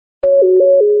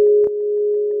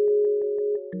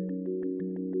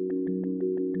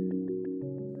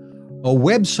a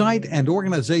website and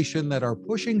organization that are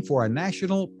pushing for a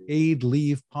national paid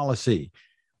leave policy.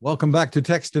 Welcome back to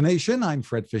Techstination. I'm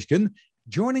Fred Fishkin.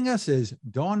 Joining us is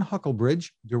Dawn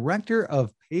Huckelbridge, Director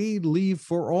of Paid Leave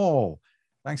for All.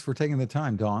 Thanks for taking the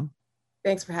time, Dawn.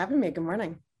 Thanks for having me. Good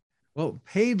morning. Well,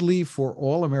 paid leave for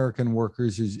all American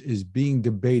workers is being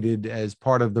debated as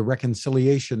part of the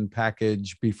reconciliation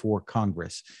package before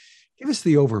Congress. Give us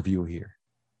the overview here.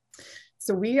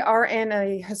 So we are in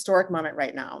a historic moment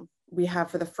right now. We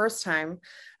have, for the first time,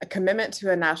 a commitment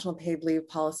to a national paid leave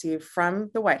policy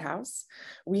from the White House.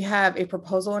 We have a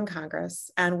proposal in Congress,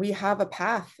 and we have a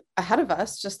path ahead of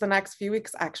us, just the next few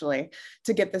weeks, actually,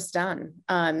 to get this done.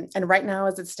 And right now,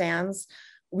 as it stands,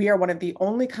 we are one of the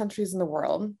only countries in the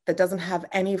world that doesn't have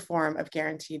any form of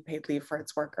guaranteed paid leave for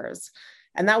its workers.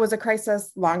 And that was a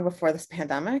crisis long before this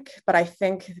pandemic, but I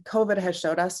think COVID has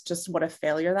showed us just what a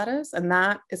failure that is. And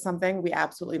that is something we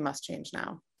absolutely must change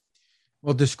now.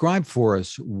 Well, describe for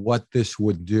us what this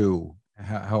would do,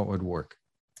 how it would work.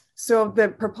 So the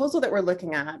proposal that we're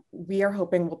looking at, we are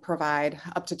hoping will provide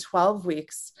up to 12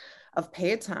 weeks of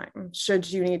paid time should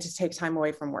you need to take time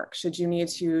away from work, should you need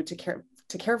to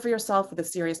care for yourself with a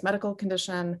serious medical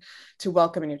condition, to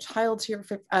welcome a new child to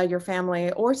your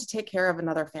family, or to take care of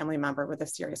another family member with a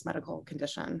serious medical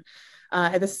condition.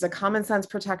 This is a common sense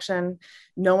protection.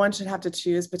 No one should have to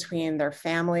choose between their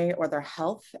family or their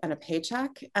health and a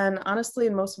paycheck. And honestly,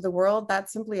 in most of the world,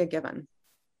 that's simply a given.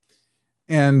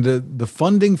 And the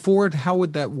funding for it, how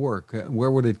would that work?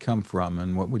 Where would it come from,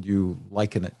 and what would you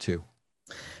liken it to?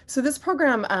 So this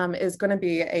program is going to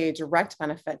be a direct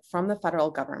benefit from the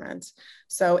federal government.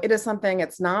 So it is something,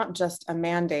 it's not just a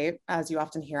mandate, as you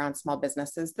often hear on small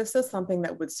businesses. This is something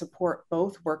that would support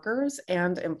both workers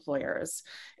and employers.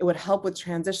 It would help with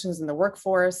transitions in the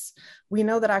workforce. We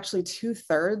know that actually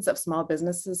 2/3 of small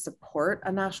businesses support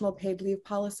a national paid leave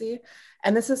policy.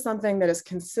 And this is something that has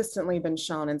consistently been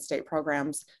shown in state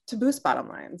programs to boost bottom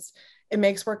lines. It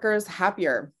makes workers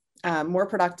happier, more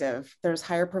productive. There's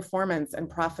higher performance and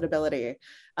profitability.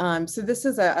 So this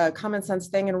is a common sense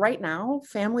thing. And right now,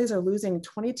 families are losing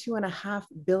 $22.5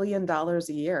 billion a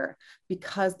year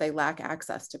because they lack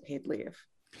access to paid leave.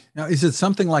 Now, is it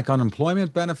something like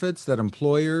unemployment benefits that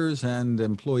employers and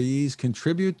employees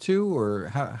contribute to, or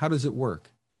how does it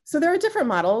work? So there are different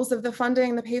models of the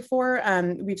funding, the pay for.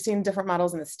 We've seen different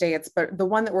models in the states, but the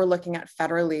one that we're looking at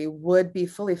federally would be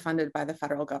fully funded by the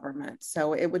federal government.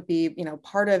 So it would be,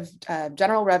 part of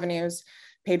general revenues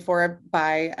paid for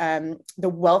by the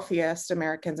wealthiest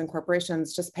Americans and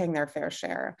corporations just paying their fair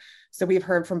share. So we've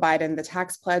heard from Biden the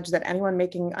tax pledge that anyone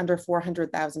making under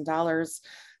 $400,000,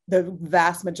 the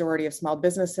vast majority of small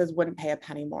businesses wouldn't pay a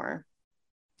penny more.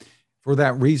 For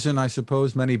that reason, I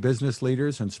suppose many business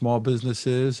leaders and small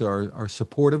businesses are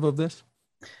supportive of this?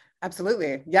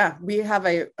 Absolutely. Yeah, we have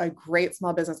a great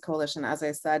small business coalition, as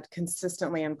I said,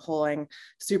 consistently in polling.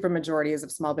 Super majorities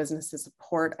of small businesses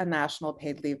support a national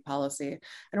paid leave policy.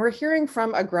 And we're hearing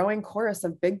from a growing chorus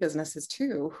of big businesses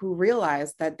too, who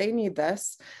realize that they need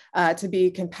this to be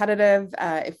competitive.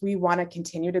 If we want to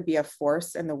continue to be a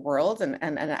force in the world and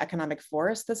an economic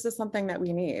force, this is something that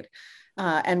we need.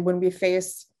 And when we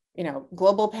face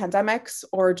global pandemics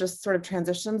or just sort of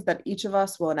transitions that each of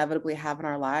us will inevitably have in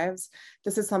our lives,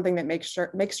 this is something that makes sure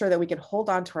that we can hold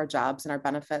on to our jobs and our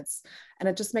benefits, and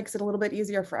it just makes it a little bit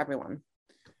easier for everyone.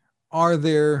 Are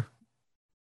there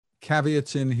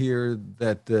caveats in here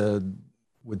that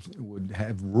would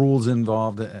have rules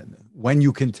involved when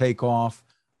you can take off?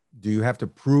 Do you have to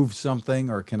prove something,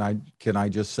 or can I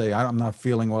just say I'm not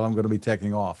feeling well, I'm going to be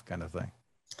taking off, kind of thing?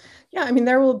 Yeah, I mean,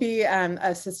 there will be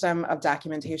a system of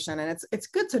documentation, and it's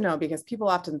good to know because people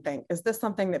often think, is this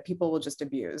something that people will just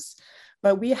abuse?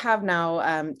 But we have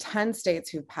now 10 states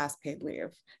who've passed paid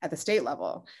leave at the state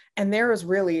level, and there is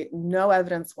really no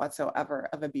evidence whatsoever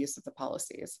of abuse of the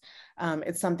policies.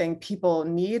 It's something people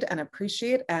need and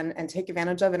appreciate and take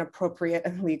advantage of in appropriate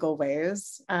and legal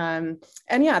ways. And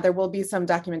yeah, there will be some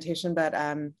documentation, but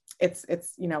it's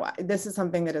this is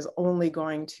something that is only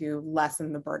going to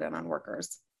lessen the burden on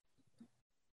workers.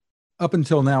 Up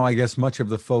until now, I guess much of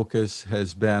the focus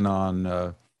has been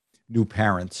on new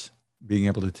parents being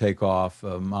able to take off,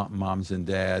 moms and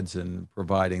dads, and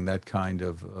providing that kind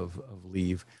of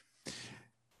leave.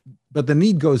 But the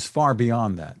need goes far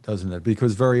beyond that, doesn't it?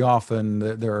 Because very often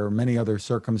there are many other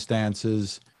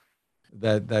circumstances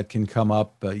that can come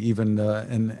up, even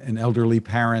an elderly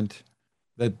parent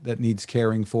that needs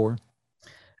caring for.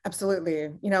 Absolutely.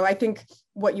 I think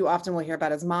what you often will hear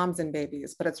about is moms and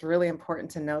babies, but it's really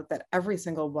important to note that every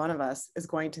single one of us is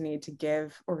going to need to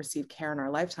give or receive care in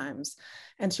our lifetimes.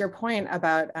 And to your point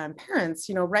about parents,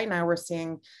 right now we're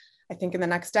seeing I think in the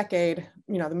next decade,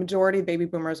 the majority of baby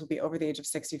boomers will be over the age of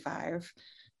 65.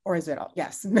 Or is it all?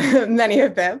 Yes, many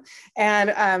of them.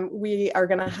 And we are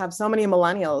going to have so many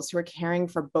millennials who are caring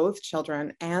for both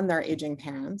children and their aging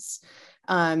parents.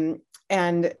 And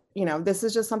this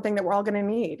is just something that we're all going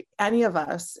to need. Any of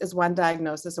us is one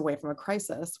diagnosis away from a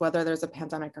crisis, whether there's a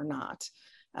pandemic or not.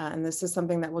 And this is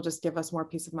something that will just give us more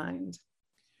peace of mind.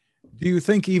 Do you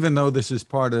think, even though this is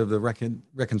part of the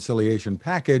reconciliation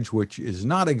package, which is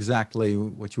not exactly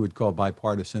what you would call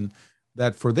bipartisan,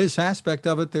 that for this aspect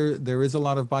of it, there is a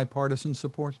lot of bipartisan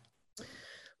support?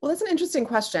 Well, that's an interesting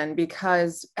question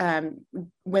because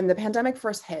when the pandemic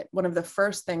first hit, one of the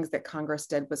first things that Congress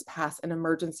did was pass an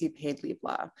emergency paid leave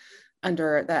law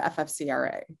under the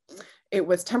FFCRA. It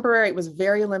was temporary, it was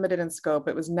very limited in scope,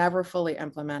 it was never fully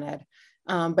implemented.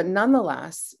 But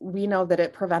nonetheless, we know that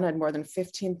it prevented more than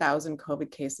 15,000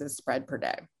 COVID cases spread per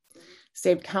day,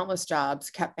 saved countless jobs,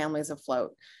 kept families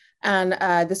afloat. And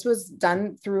this was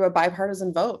done through a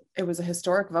bipartisan vote. It was a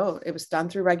historic vote. It was done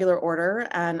through regular order.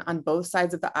 And on both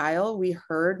sides of the aisle, we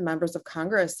heard members of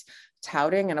Congress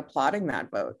touting and applauding that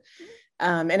vote.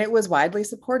 And it was widely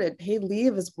supported. Paid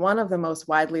leave is one of the most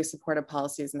widely supported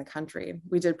policies in the country.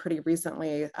 We did pretty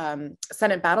recently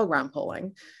Senate battleground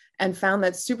polling and found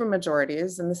that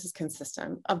supermajorities, and this is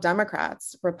consistent, of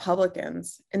Democrats,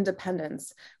 Republicans,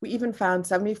 independents, we even found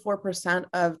 74%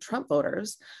 of Trump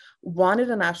voters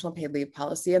wanted a national paid leave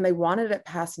policy, and they wanted it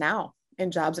passed now in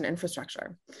jobs and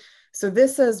infrastructure. So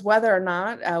this is whether or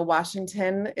not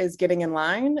Washington is getting in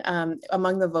line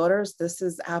among the voters. This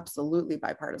is absolutely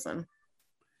bipartisan.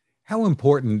 How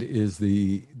important is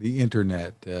the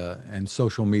internet and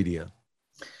social media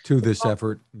to this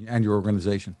effort and your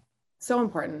organization? So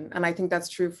important. And I think that's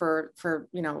true for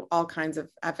all kinds of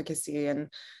advocacy and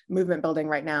movement building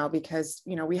right now, because,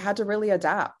 we had to really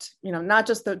adapt, not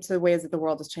just to the ways that the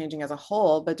world is changing as a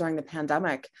whole, but during the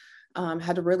pandemic,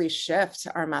 had to really shift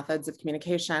our methods of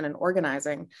communication and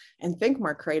organizing and think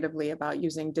more creatively about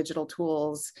using digital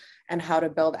tools and how to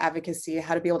build advocacy,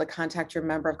 how to be able to contact your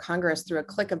member of Congress through a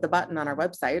click of the button on our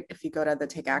website. If you go to the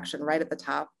Take Action right at the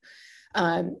top.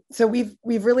 So we've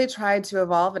really tried to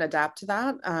evolve and adapt to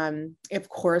that. Of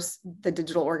course, the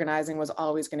digital organizing was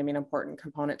always going to be an important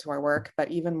component to our work, but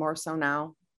even more so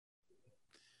now.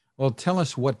 Well, tell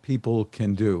us what people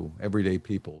can do, everyday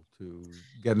people, to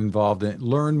get involved and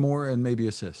learn more and maybe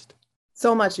assist.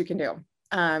 So much you can do.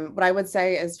 What I would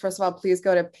say is, first of all, please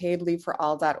go to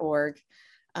paidleaveforall.org.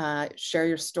 Share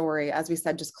your story. As we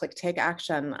said, just click take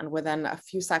action, and within a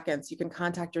few seconds, you can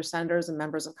contact your senators and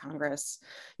members of Congress.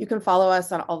 You can follow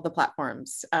us on all of the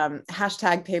platforms.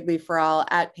 Hashtag paid leave for all,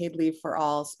 at paid leave for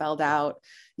all, spelled out.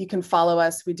 You can follow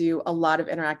us. We do a lot of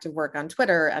interactive work on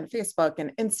Twitter and Facebook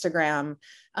and Instagram.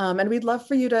 And we'd love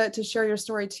for you to share your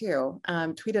story too.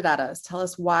 Tweet it at us. Tell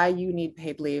us why you need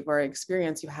paid leave, or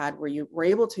experience you had where you were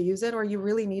able to use it or you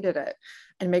really needed it.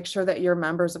 And make sure that your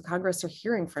members of Congress are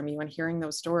hearing from you and hearing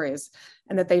those stories,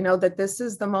 and that they know that this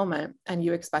is the moment and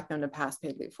you expect them to pass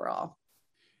paid leave for all.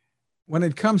 When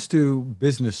it comes to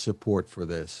business support for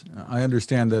this, I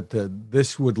understand that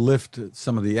this would lift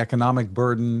some of the economic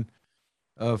burden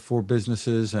for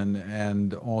businesses,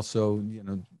 and also,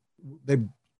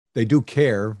 they do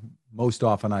care most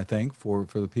often, I think, for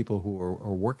the people who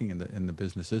are working in the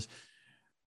businesses.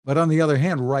 But on the other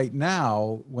hand, right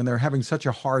now, when they're having such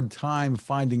a hard time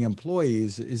finding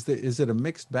employees, is it a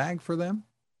mixed bag for them?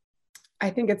 I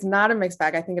think it's not a mixed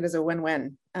bag. I think it is a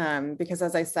win-win, because,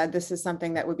 as I said, this is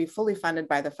something that would be fully funded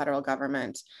by the federal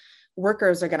government.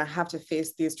 Workers are going to have to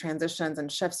face these transitions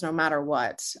and shifts no matter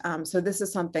what. So this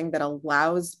is something that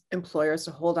allows employers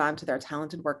to hold on to their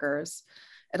talented workers.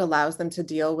 It allows them to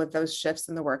deal with those shifts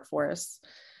in the workforce,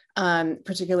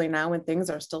 particularly now when things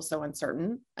are still so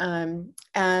uncertain.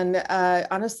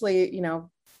 Honestly,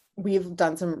 we've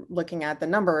done some looking at the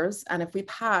numbers, and if we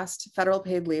passed federal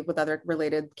paid leave with other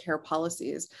related care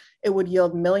policies, it would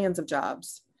yield millions of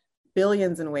jobs,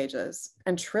 billions in wages,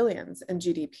 and trillions in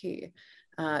GDP.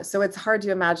 So it's hard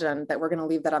to imagine that we're going to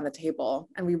leave that on the table,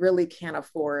 and we really can't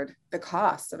afford the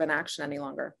cost of inaction any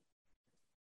longer.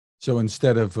 So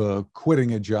instead of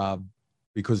quitting a job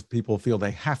because people feel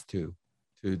they have to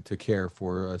care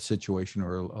for a situation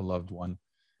or a loved one,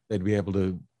 they'd be able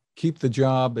to keep the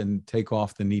job and take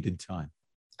off the needed time.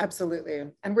 Absolutely.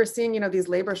 And we're seeing, these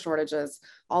labor shortages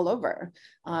all over.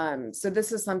 So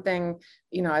this is something,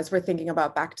 as we're thinking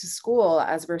about back to school,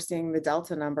 as we're seeing the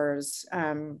Delta numbers,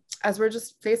 as we're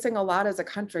just facing a lot as a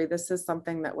country, this is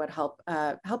something that would help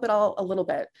it all a little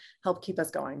bit, help keep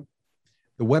us going.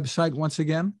 The website, once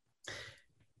again?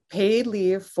 Paid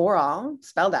leave for all,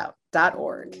 spelled out,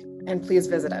 .org. And please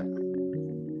visit it.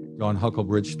 Dawn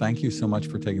Huckelbridge, thank you so much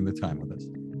for taking the time with us.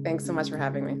 Thanks so much for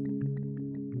having me.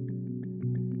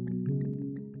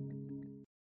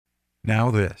 Now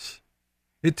this.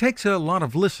 It takes a lot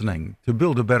of listening to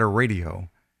build a better radio,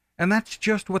 and that's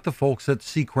just what the folks at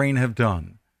C. Crane have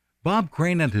done. Bob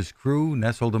Crane and his crew,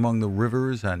 nestled among the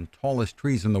rivers and tallest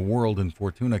trees in the world in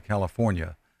Fortuna,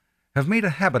 California, have made a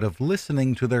habit of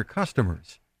listening to their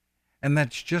customers. And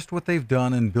that's just what they've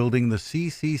done in building the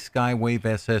CC Skywave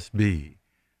SSB,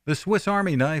 the Swiss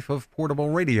Army knife of portable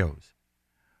radios.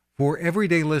 For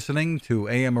everyday listening to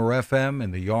AM or FM in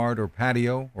the yard or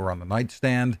patio or on the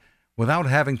nightstand, without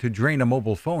having to drain a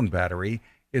mobile phone battery,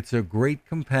 it's a great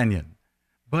companion.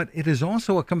 But it is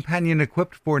also a companion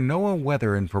equipped for NOAA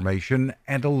weather information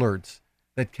and alerts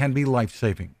that can be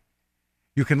life-saving.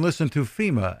 You can listen to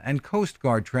FEMA and Coast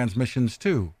Guard transmissions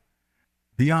too.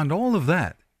 Beyond all of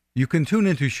that, you can tune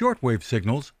into shortwave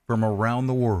signals from around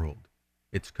the world.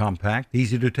 It's compact,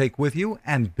 easy to take with you,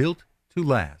 and built to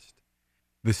last.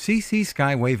 The CC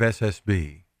Skywave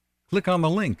SSB. Click on the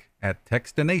link at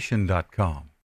Techstination.com.